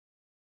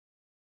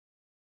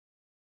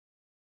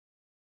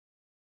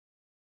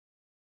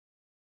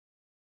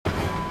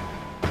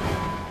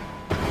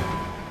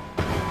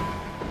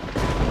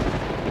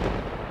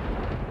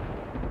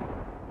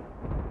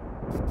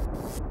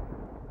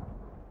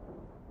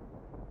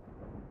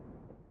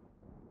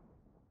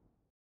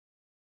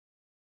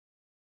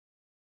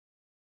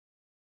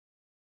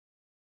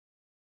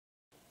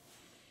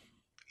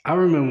I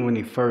remember when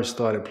he first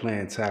started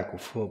playing tackle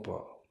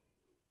football,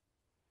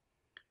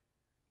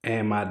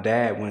 and my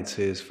dad went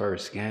to his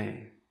first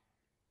game.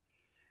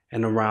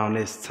 And around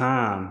this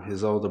time,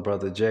 his older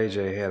brother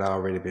JJ had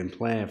already been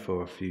playing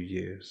for a few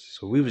years.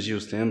 So we was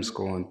used to him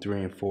scoring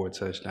 3 and 4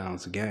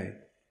 touchdowns a game.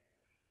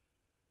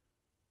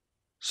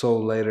 So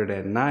later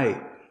that night,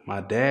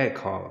 my dad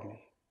called me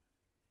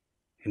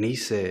and he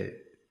said,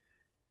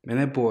 "Man,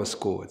 that boy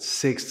scored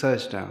 6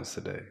 touchdowns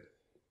today."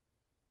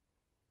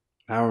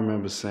 I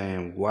remember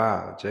saying,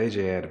 "Wow,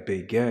 JJ had a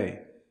big game."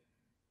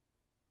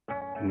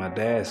 And my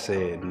dad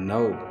said,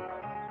 "No,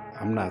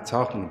 I'm not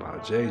talking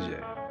about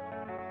JJ.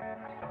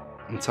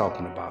 I'm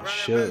talking about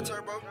Shug."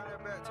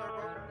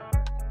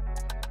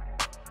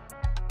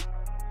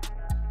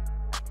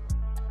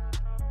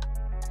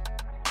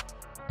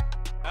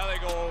 Now they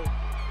go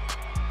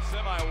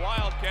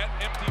semi-wildcat,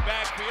 empty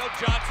backfield.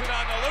 Johnson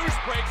on the loose,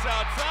 breaks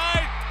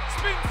outside,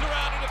 spins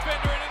around a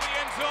defender and in the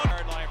end zone.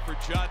 Yard line for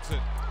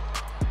Johnson.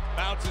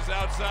 Bounces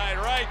outside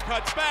right,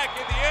 cuts back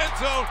in the end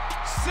zone.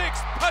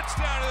 6th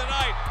touchdown of the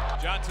night.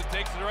 Johnson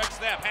takes the direct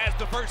snap, has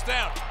the first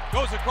down,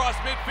 goes across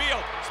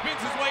midfield,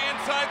 spins his way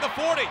inside the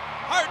 40.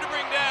 Hard to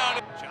bring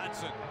down.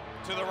 Johnson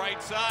to the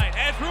right side,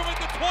 has room at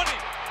the 20,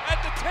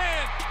 at the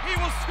 10. He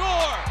will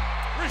score.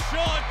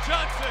 Roschon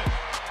Johnson.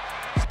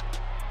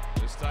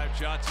 This time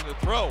Johnson to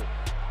throw.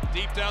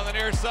 Deep down the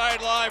near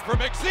sideline for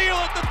McZeel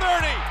at the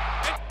 30.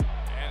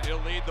 And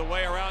he'll lead the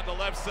way around the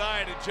left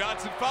side, and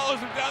Johnson follows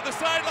him down the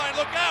sideline.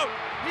 Look out,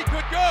 he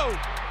could go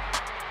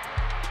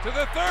to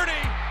the 30,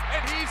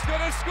 and he's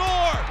gonna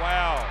score.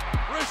 Wow,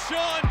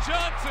 Roschon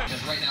Johnson.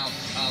 Because right now,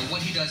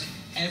 what he does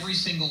every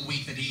single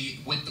week that he,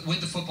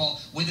 with the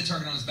football, with the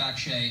target on his back,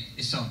 Shea,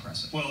 is so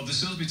impressive. Well, the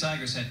Silsbee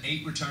Tigers had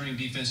 8 returning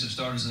defensive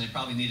starters, and they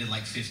probably needed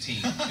like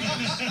 15.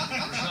 Because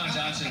Roschon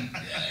Johnson,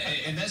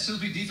 and that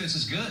Silsbee defense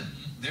is good.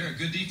 They're a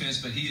good defense,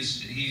 but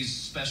he's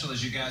special,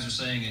 as you guys are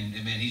saying,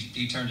 and man,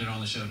 he turned it on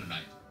the show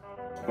tonight.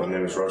 My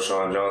name is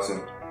Roschon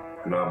Johnson,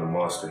 and I'm a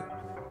monster.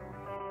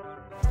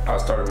 I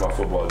started my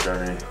football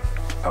journey,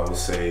 I would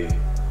say,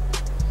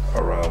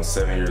 around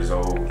 7 years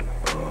old.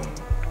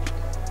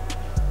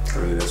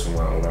 Really, that's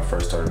when I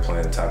first started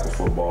playing tackle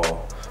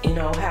football. You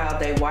know how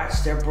they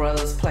watch their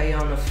brothers play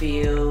on the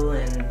field,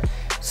 and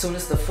as soon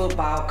as the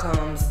football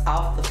comes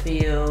off the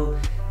field,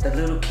 the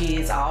little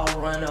kids all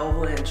run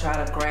over and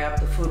try to grab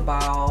the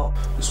football.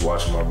 Just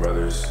watching my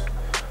brothers,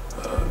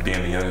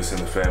 being the youngest in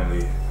the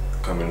family,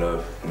 coming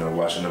up,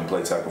 watching them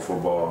play tackle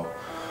football.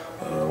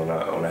 When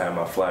I had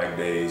my flag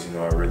days,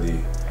 I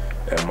really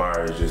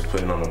admired just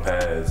putting on the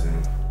pads.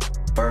 And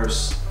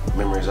first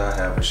memories I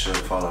have of Shug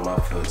following my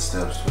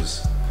footsteps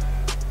was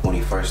when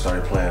he first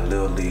started playing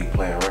Little League,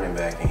 playing running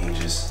back, and he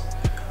just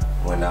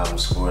went out and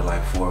scored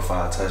like 4 or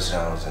 5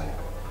 touchdowns. And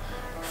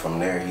from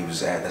there,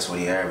 that's what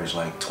he averaged,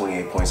 like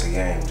 28 points a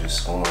game, just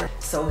scoring.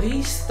 So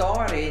he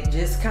started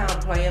just kind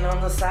of playing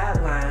on the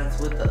sidelines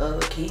with the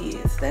other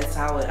kids. That's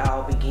how it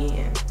all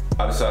began.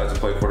 I decided to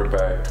play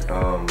quarterback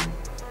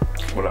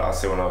when I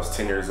was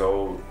 10 years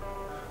old.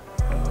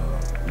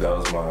 That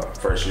was my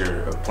first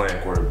year of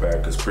playing quarterback,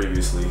 because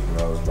previously,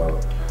 when I was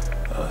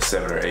about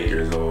 7 or 8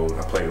 years old,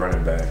 I played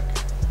running back,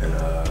 and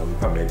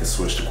I made the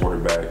switch to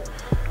quarterback.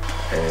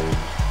 And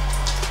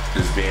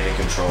just being in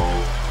control,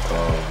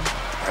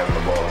 having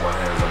the ball in my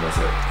hands almost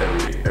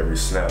at every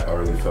snap, I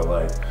really felt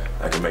like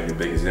I could make the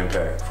biggest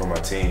impact for my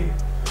team.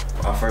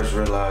 I first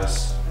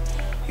realized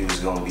he was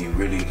going to be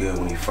really good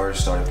when he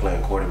first started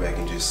playing quarterback,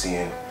 and just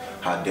seeing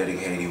how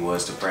dedicated he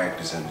was to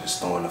practice and just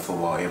throwing the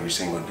football every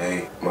single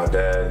day. My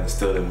dad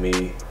instilled in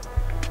me,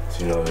 if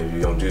you're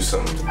going to do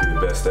something, to be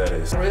the best at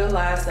it. I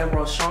realized that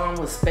Roschon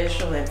was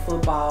special in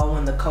football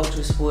when the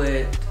coaches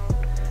would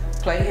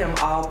play him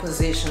all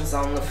positions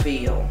on the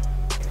field.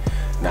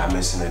 Not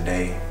missing a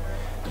day,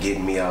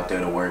 getting me out there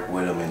to work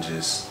with him, and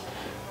just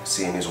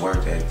seeing his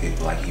work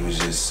ethic. Like he was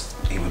just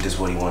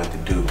what he wanted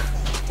to do.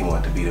 He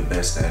wanted to be the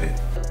best at it.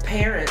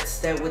 Parents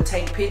that would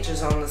take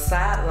pictures on the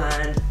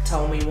sideline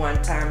told me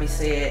one time, he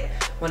said,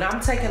 "When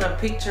I'm taking a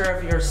picture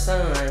of your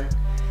son,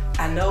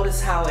 I notice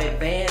how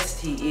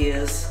advanced he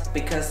is,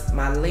 because through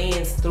my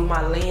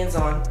lens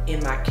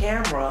in my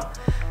camera,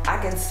 I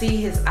can see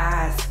his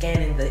eyes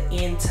scanning the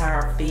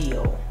entire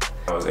field."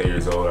 When I was 8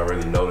 years old, I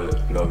really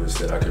noticed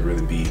that I could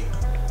really be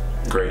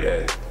great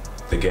at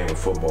the game of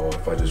football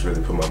if I just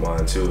really put my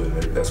mind to it,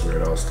 and that's where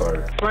it all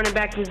started. Running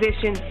back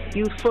position,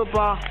 youth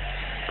football,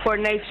 Port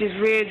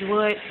Neches,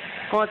 Ridgewood,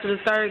 going to the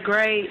 3rd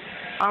grade,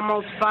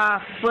 almost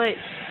 5 foot,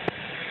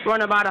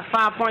 run about a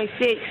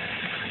 5.6,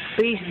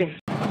 beasting.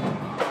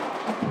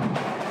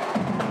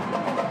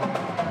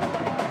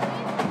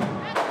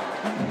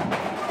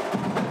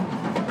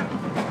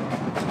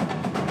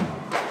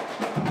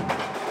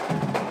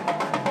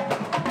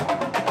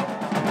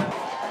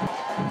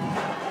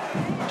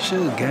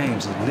 Shug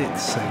games are lit, to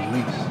say the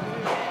least.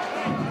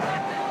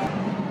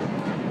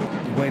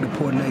 The way the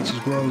Port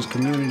Neches Groves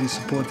community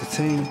support the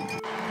team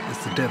is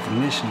the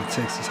definition of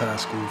Texas high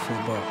school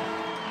football.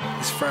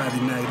 It's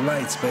Friday night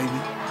lights, baby.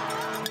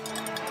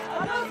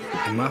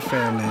 And my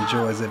family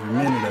enjoys every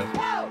minute of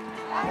it.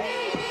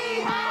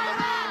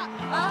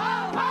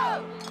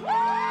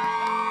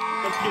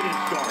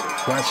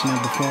 Watching him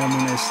perform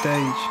on that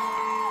stage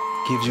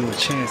gives you a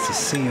chance to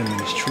see him in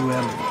his true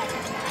element.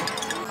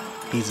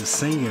 He's a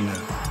senior now,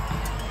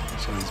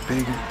 so he's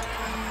bigger,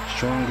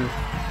 stronger,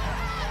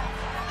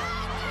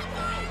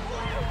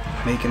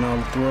 making all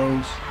the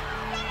throws,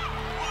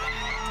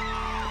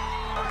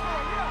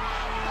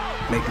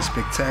 making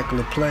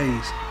spectacular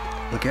plays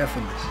look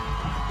effortless.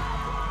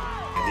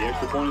 The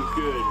extra point is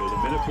good. There's a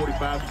minute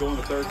 45 to go in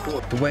the third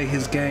quarter. The way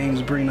his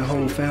games bring the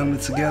whole family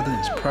together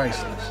is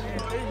priceless.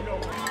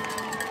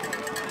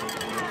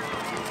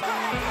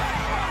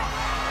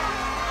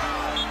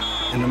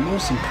 And the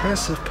most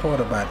impressive part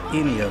about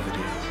any of it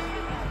is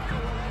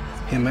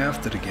him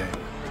after the game.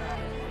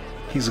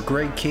 He's a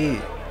great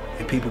kid,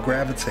 and people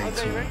gravitate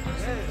to him.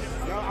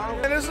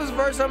 And this is the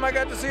first time I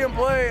got to see him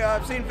play.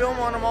 I've seen film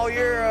on him all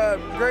year.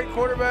 Great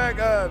quarterback.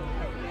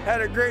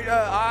 Had a great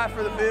eye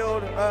for the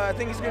field. I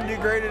think he's going to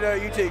do great at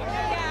UT.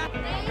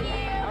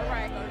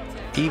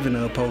 Even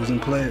the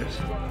opposing players.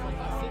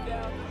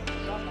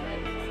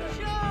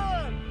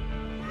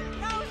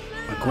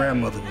 My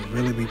grandmother would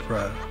really be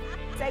proud.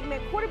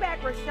 Segment,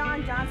 quarterback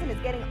Roschon Johnson is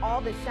getting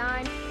all the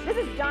shine. This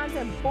is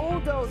Johnson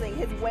bulldozing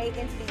his way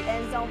into the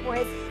end zone for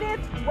his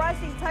 5th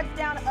rushing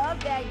touchdown of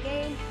that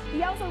game.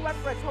 He also rushed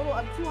for a total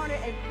of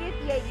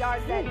 258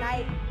 yards that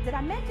night. Did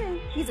I mention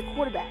he's a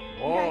quarterback?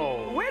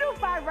 Okay. Where do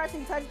 5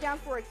 rushing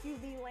touchdowns for a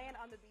QB land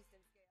on the Beeston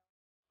scale?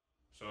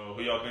 So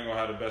who y'all think will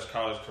have the best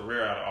college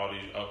career out of all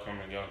these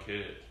upcoming young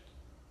kids?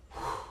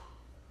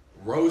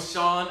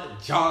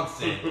 Roschon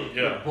Johnson.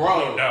 Yeah,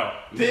 bro, no doubt.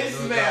 This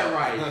man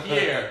right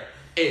here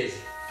is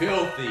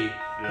filthy.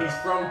 Yeah. He's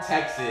from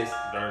Texas.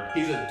 Dirty.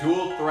 He's a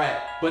dual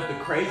threat. But the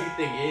crazy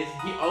thing is,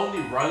 he only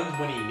runs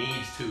when he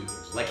needs to.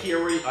 Like, he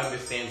already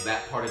understands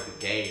that part of the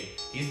game.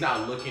 He's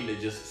not looking to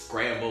just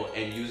scramble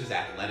and use his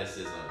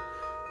athleticism.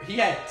 He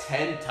had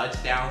 10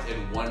 touchdowns in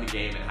 1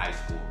 game in high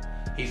school.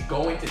 He's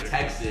going to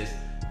Texas.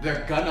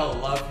 They're gonna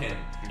love him.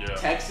 Yeah.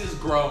 Texas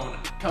grown,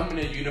 coming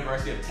to the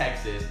University of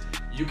Texas.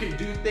 You can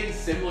do things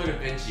similar to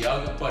Vince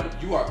Young,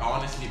 but you are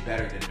honestly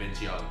better than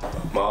Vince Young.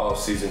 My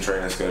off-season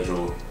training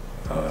schedule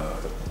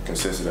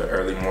consisted of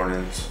early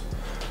mornings.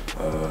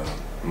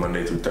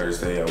 Monday through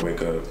Thursday, I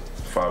wake up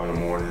 5 in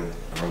the morning,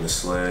 on the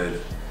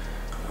sled.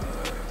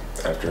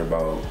 After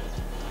about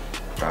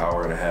an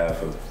hour and a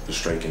half of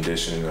straight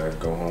conditioning, I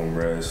go home,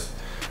 rest,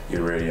 get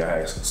ready. I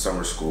had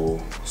summer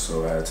school,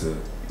 so I had to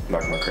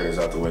knock my credits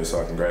out the way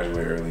so I can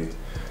graduate early.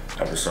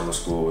 After summer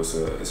school,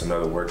 it's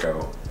another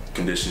workout.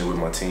 Conditioning with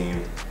my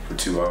team for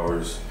 2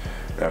 hours.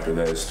 After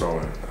that, it's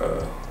throwing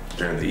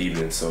during the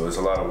evening. So it's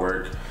a lot of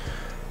work.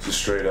 Just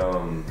straight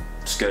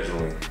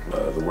scheduling.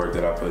 The work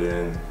that I put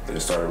in, it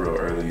started real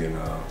early and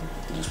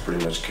just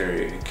pretty much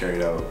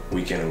carried out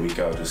week in and week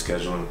out, just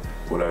scheduling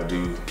what I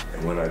do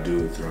and when I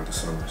do it throughout the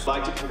summer. I'd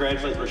like to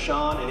congratulate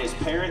Roschon and his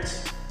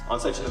parents on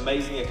such an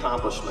amazing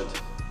accomplishment.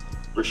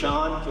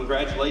 Roschon,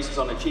 congratulations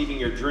on achieving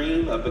your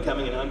dream of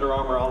becoming an Under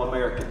Armour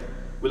All-American.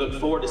 We look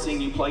forward to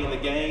seeing you play in the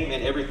game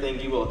and everything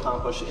you will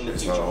accomplish in the future.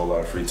 It's not a whole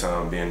lot of free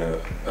time being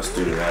a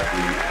student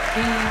athlete.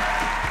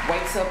 He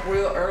wakes up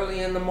real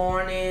early in the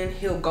morning.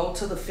 He'll go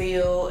to the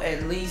field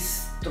at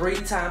least 3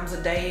 times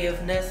a day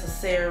if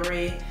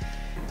necessary.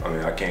 I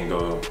mean, I can't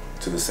go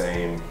to the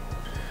same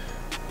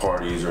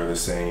parties or the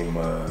same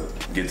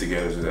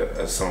get-togethers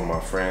as some of my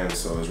friends,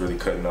 so it's really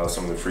cutting out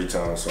some of the free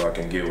time so I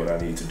can get what I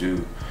need to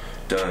do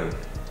done.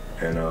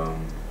 And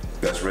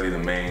that's really the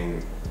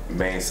main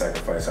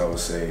sacrifice, I would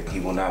say. He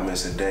will not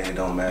miss a day. It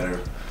don't matter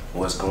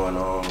what's going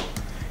on.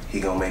 He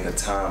gonna make a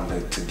time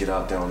to get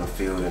out there on the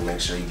field and make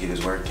sure he get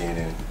his work in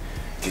and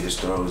get his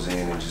throws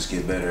in and just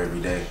get better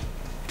every day.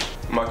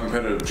 My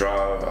competitive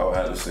drive, I would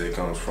have to say,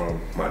 comes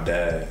from my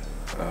dad.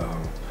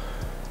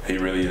 He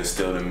really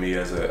instilled in me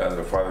as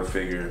a father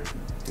figure,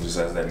 just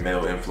as that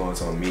male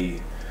influence on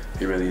me.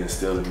 He really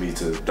instilled in me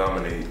to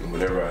dominate in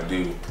whatever I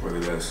do, whether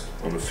that's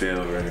on the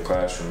field or in the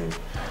classroom.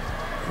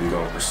 If you're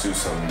gonna pursue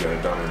something, you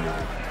gotta dominate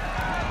it.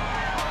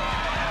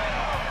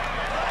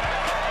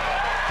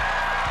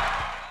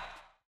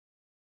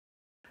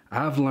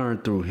 I've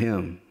learned through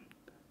him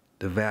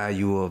the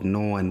value of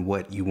knowing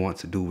what you want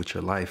to do with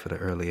your life at an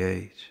early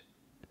age.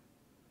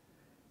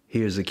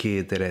 Here's a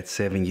kid that at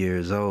 7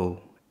 years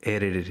old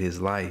edited his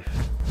life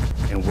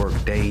and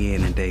worked day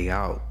in and day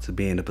out to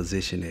be in the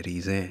position that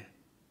he's in.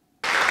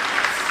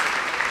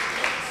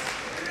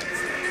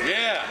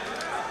 Yeah.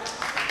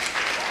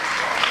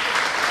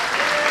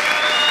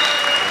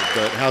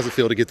 But how's it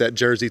feel to get that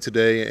jersey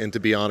today and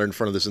to be honored in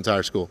front of this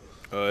entire school?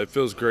 It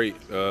feels great.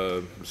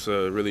 It's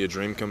really a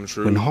dream come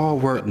true. When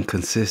hard work and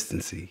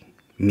consistency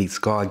meets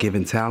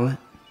God-given talent,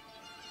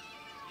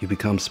 you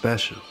become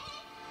special.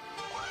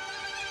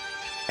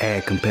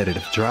 Add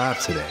competitive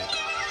drive to that,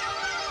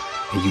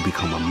 and you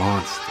become a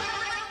monster.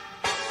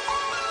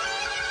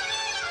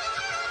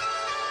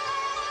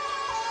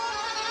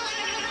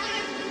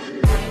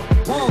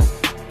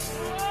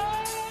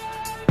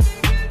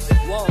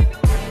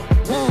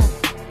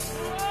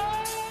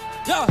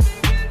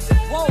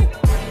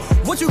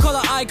 What you call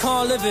an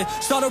icon living?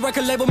 Start a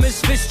record label,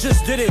 Misfits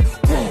just did it.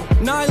 Whoa.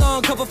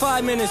 Nylon cover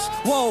 5 minutes.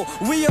 Whoa,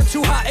 we are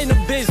too hot in the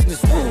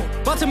business. Woo.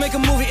 About to make a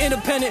movie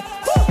independent.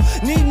 Woo.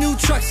 Need new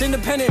trucks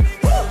independent.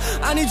 Woo.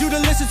 I need you to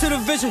listen to the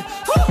vision.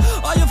 Woo.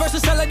 All your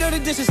verses sound like dirty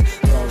dishes.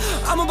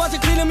 I'm about to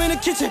clean them in the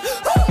kitchen.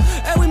 Woo.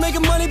 And we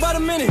making money by the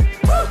minute.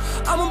 Woo.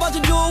 I'm about to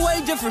do it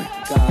way different.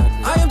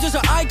 I am just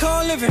an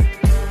icon living.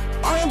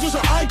 I am just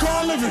an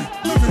icon living.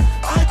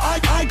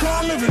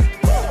 Icon living.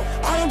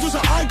 I am just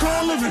an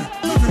icon living.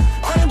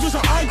 I am just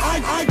an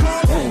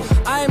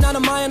icon. I am not a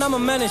Mayan, I'm a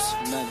menace.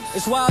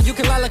 It's wild, you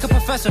can lie like a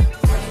professor.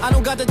 I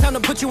don't got the time to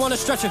put you on a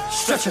stretcher.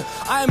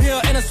 I am here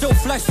and I still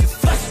flex.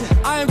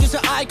 I am just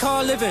an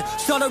icon living.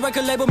 Start a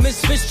record label,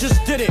 Misfits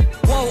just did it.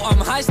 Whoa, I'm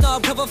high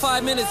snob, cover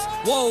 5 minutes.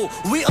 Whoa,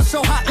 we are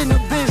so hot in the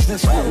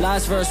business.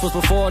 Last verse was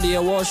before the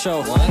award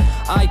show.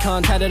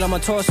 Icon tatted on my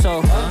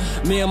torso.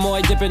 Me and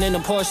Moy dipping in the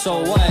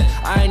Porsche. What?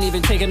 I ain't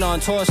even taking on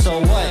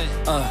torso. What?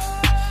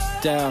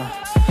 Down.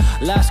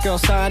 Last girl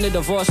signed a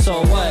divorce,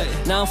 so what?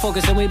 Now I'm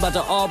focusing, we about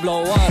to all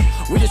blow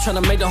up. We just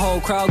trying to make the whole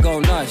crowd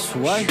go nuts.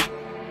 What?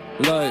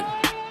 Look,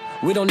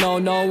 we don't know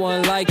no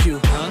one like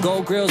you.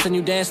 Gold grills and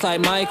you dance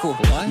like Michael.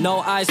 No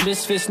eyes,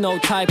 misfits, no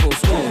typos.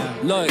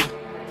 Look,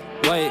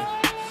 wait.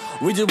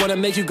 We just wanna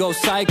make you go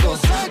psycho.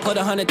 Put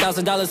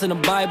 $100,000 in the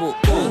Bible.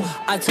 Ooh,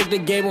 I took the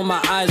game with my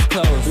eyes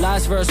closed.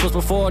 Last verse was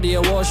before the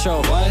award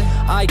show.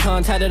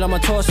 Icon tatted on my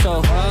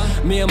torso.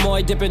 Me and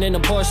Moy dipping in the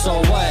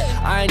Porsche. What?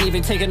 I ain't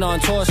even taking on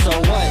torso.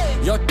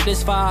 What? Your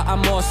this fire,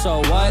 I'm more so.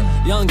 What?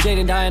 Young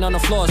Jaden dying on the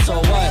floor. So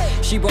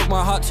what? She broke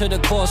my heart to the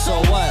core.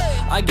 So what?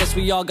 I guess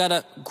we all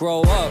gotta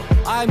grow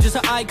up. I'm just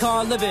an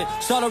icon living.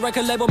 Start a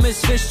record label,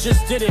 Misfits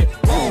just did it.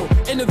 Whoa.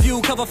 Interview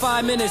cover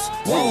 5 minutes.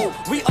 Whoa.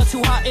 We are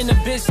too hot in the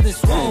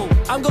business. Whoa.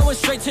 I'm going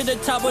straight to the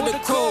top of the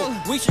crew.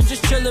 We should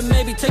just chill and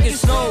maybe take it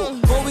slow.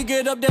 Before we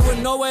get up there with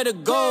nowhere to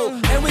go.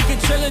 And we can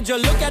chill and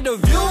just look at the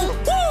view.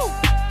 Woo!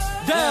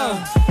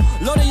 Damn.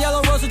 Load a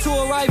yellow rose into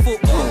a rifle.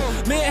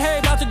 Ooh. Me and Harry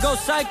about to go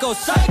psycho.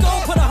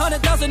 Put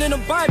 100,000 in the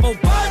Bible.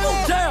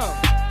 Damn.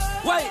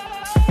 Wait.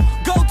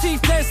 Gold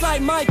teeth dance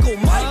like Michael.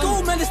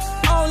 Man, this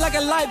on like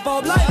a light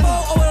bulb.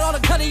 Oh, with all the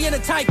cutty in a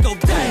Tyco.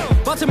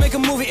 Damn. About to make a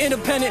movie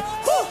independent.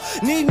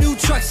 Woo. Need new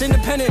trucks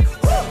independent.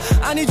 Woo.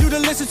 I need you to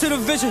listen to the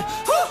vision.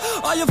 Woo.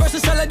 All your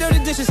verses sound like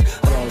dirty dishes.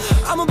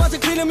 I'm about to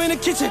clean them in the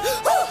kitchen.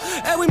 Woo.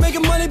 And we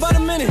making money by the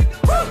minute.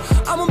 Woo.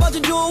 I'm about to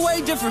do it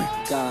way different.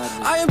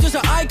 I am just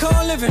an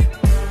icon living.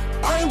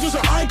 I am just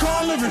an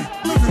icon living.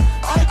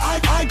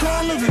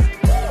 Icon living.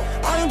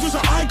 I am just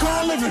an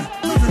icon living.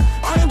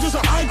 I am just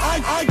an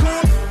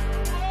icon.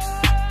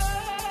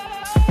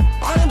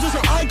 I am just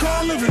an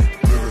icon living.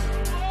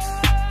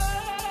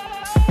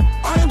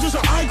 I am just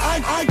an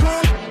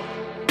icon.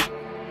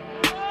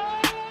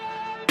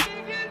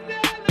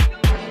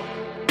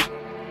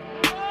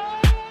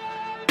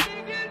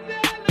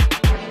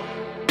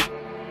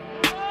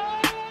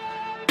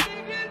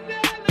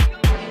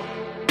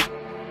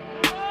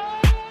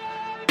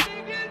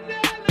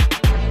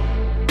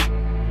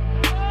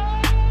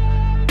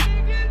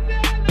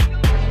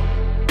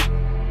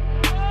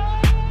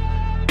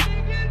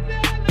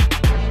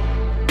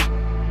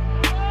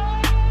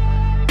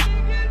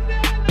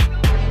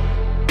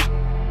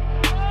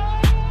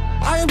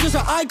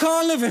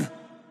 Icon living.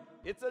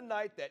 It's a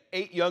night that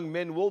 8 young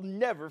men will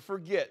never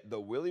forget. The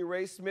Willie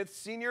Ray Smith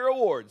Senior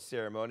Awards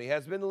ceremony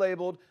has been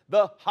labeled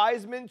the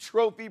Heisman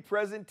Trophy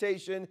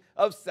presentation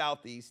of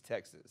Southeast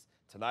Texas.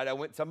 Tonight I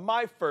went to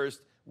my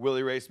first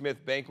Willie Ray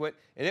Smith banquet,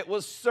 and it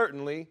was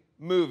certainly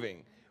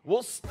moving.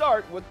 We'll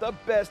start with the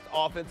best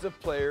offensive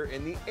player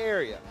in the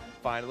area.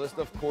 Finalists,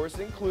 of course,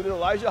 included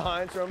Elijah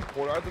Hines from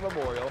Port Arthur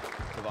Memorial,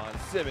 Devon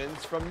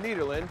Simmons from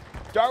Nederland,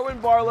 Darwin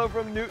Barlow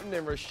from Newton,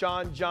 and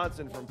Roschon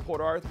Johnson from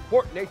Port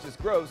Neches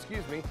Grove,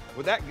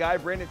 Would that guy,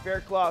 Brandon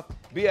Faircloth,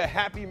 be a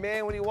happy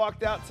man when he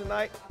walked out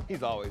tonight?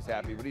 He's always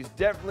happy, but he's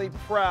definitely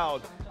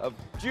proud of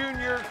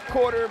junior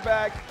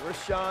quarterback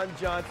Roschon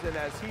Johnson,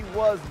 as he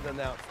was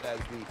announced as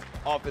the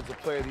Offensive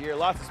Player of the Year.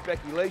 Lots of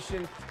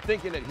speculation,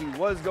 thinking that he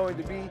was going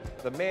to be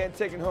the man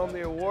taking home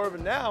the award,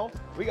 but now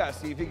we got to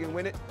see if he can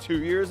win it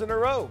 2 years in a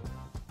row.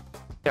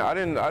 Yeah, I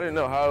didn't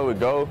know how it would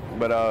go,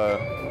 but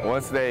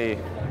once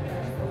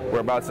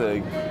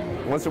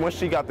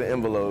she got the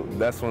envelope,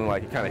 that's when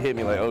it kind of hit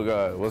me like, oh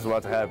God, what's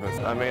about to happen?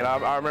 I mean,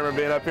 I remember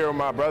being up here with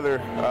my brother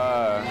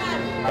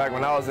back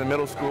when I was in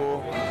middle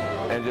school,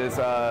 and just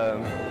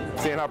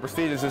seeing how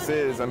prestigious this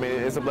is. I mean,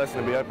 it's a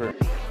blessing to be up here.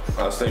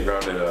 I stay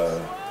grounded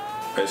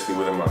basically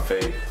within my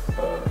faith.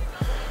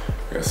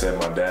 Like I said,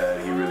 my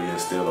dad, he really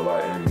instilled a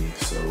lot in me.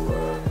 So,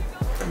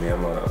 I mean,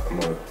 I'm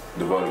a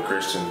devoted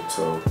Christian,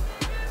 so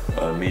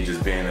me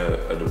just being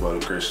a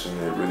devoted Christian,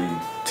 it really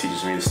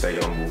teaches me to stay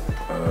humble.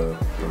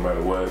 No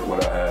matter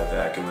what I have, the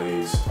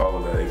accolades, all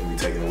of that, it can be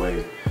taken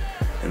away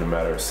in a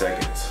matter of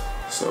seconds.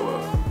 So,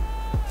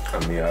 I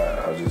mean,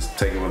 I just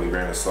take it with a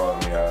grain of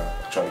salt. I mean,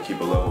 I try to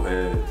keep a level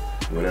head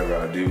whatever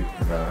I do,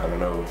 and I don't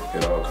know,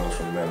 it all comes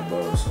from the man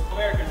above. So.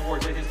 American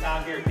Awards at his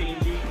time here at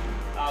P&G.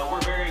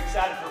 We're very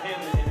excited for him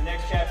in the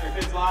next chapter of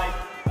his life.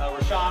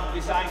 Roschon will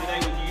be signing today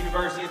with the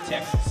University of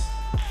Texas.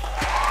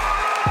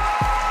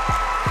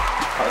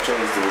 I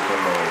chose to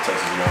become a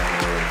Texas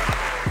Longhorn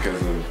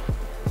because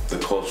of the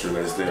culture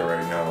that's there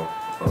right now.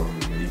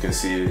 You can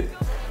see it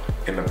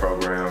in the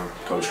program,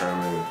 Coach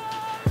Herman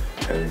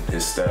and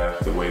his staff,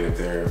 the way that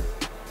they're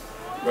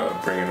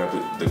bringing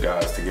up the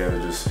guys together,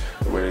 just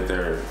the way that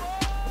they're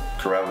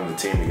corralling the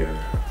team together.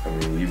 I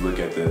mean, you look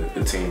at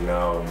the team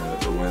now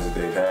and the wins that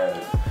they've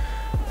had.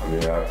 I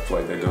mean, I feel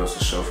like that goes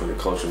to show for the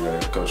culture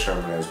that Coach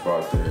Herman has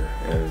brought there.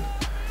 And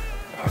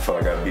I feel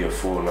like I'd be a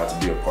fool not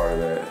to be a part of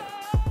that.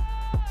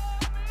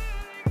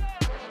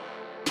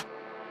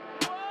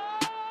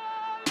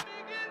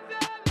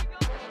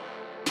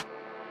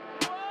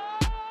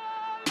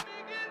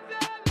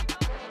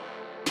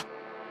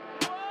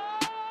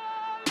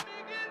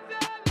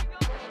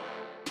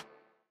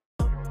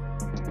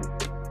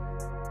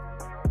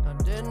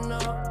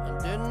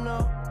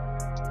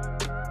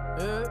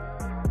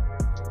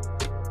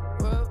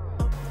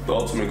 The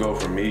ultimate goal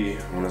for me,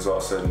 when it's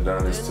all said and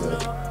done, is to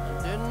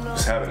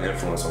just have an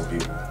influence on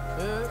people.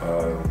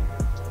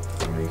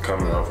 I mean,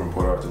 coming out from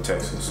Port Arthur,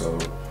 Texas, so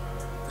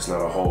it's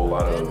not a whole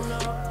lot of,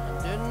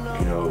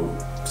 you know,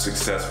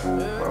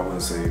 successful, I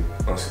wouldn't say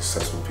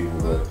unsuccessful people,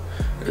 but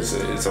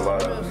it's a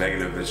lot of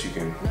negative that you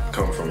can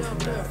come from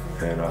that.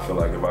 And I feel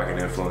like if I can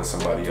influence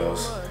somebody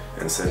else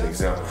and set an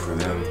example for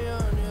them,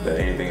 that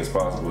anything is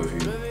possible if you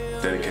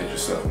dedicate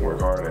yourself and work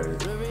hard at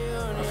it.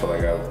 I feel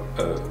like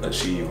I've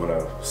achieved what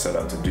I've set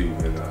out to do,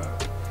 and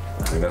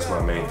that's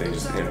my main thing,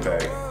 just to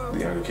impact the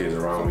younger kids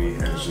around me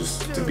and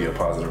just to be a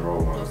positive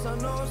role model.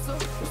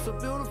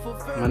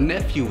 My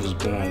nephew was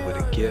born with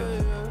a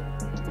gift,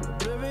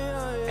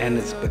 and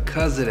it's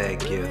because of that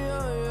gift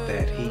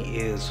that he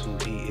is who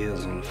he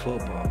is on the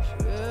football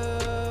field.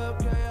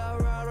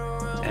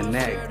 And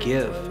that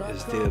gift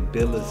is the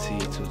ability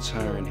to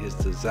turn his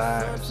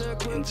desires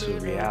into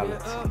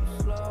reality.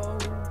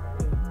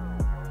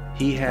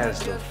 He has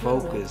the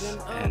focus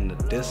and the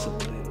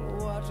discipline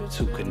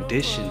to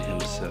condition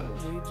himself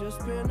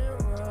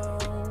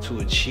to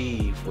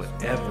achieve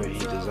whatever he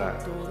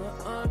desires.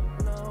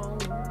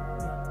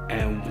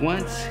 And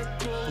once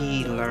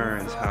he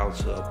learns how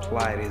to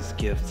apply this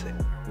gift to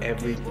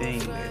everything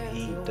that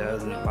he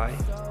does in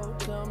life,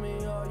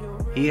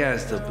 he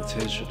has the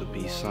potential to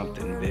be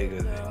something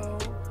bigger than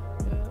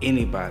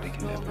anybody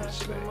can ever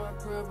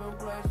expect.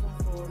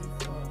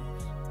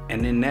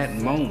 And in that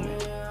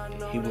moment,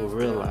 he will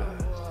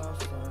realize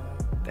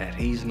that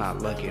he's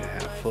not lucky to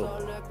have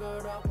football.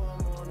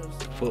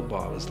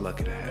 Football is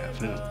lucky to have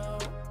him.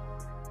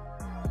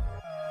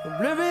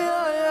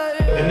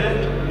 And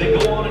then they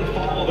go on and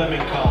follow them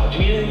in college.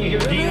 And you hear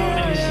Dion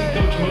and you see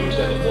Coach Moves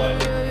at the play.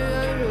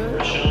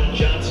 Roschon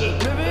Johnson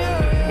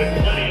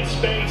with plenty of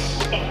space,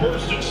 a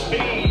burst of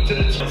speed to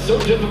the top. It's so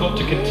difficult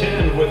to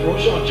contend with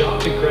Roschon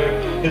Johnson,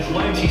 Craig. His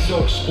legs, he's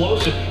so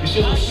explosive. You see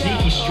a little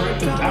sneaky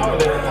strength and power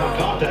there upon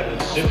contact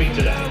with Zippy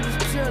today.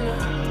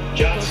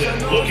 Johnson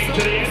looking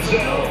to the end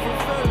zone.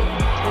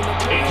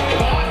 It's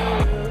caught.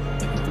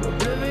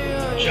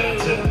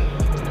 Johnson,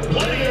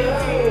 plenty of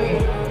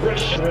room.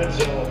 Red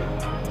zone.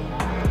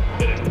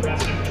 An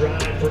impressive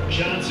drive from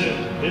Johnson.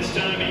 This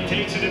time he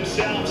takes it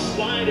himself,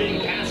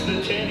 sliding past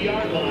the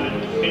 10-yard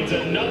line. It's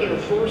another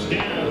first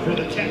down for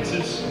the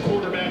Texas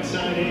quarterback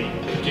signee.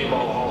 Team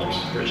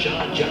ballaholics.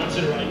 Roschon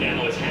Johnson right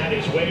now has had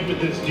his way with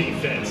this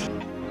defense.